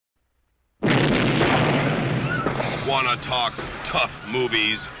Want to talk tough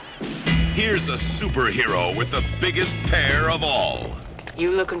movies? Here's a superhero with the biggest pair of all.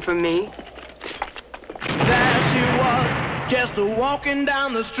 You looking for me? There she was, just walking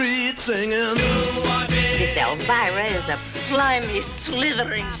down the street singing. This Elvira is a slimy,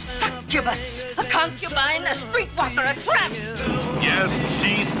 slithering succubus, a concubine, a streetwalker, a tramp. Yes,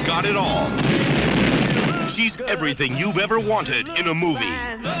 she's got it all. She's everything you've ever wanted in a movie.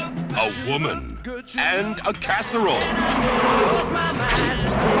 A woman and a casserole.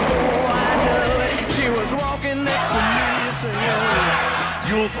 She was walking next to me singing.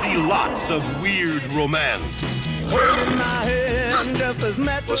 You'll see lots of weird romance.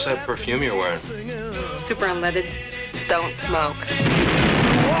 What's that perfume you're wearing? Super unleaded. Don't smoke.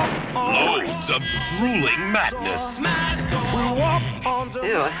 Loads of drooling madness.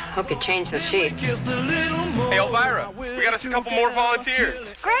 Ew, I hope you change the sheets. Hey, Elvira, we got us a couple more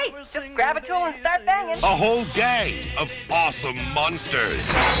volunteers. Great, just grab a tool and start banging. A whole gang of awesome monsters.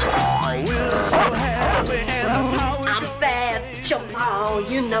 I'm bad, Jamal,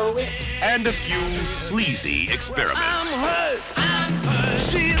 you know it. And a few sleazy experiments.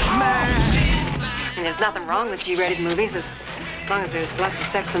 And there's nothing wrong with G-rated movies as long as there's lots of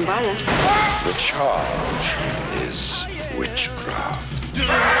sex and violence. The charge is witchcraft. We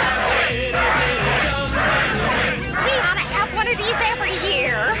ought to have one of these every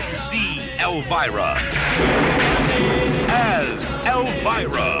year. See Elvira as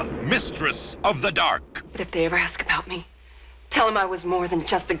Elvira, Mistress of the Dark. But if they ever ask about me, tell them I was more than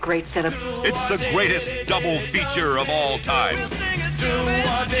just a great setup. It's the greatest double feature of all time.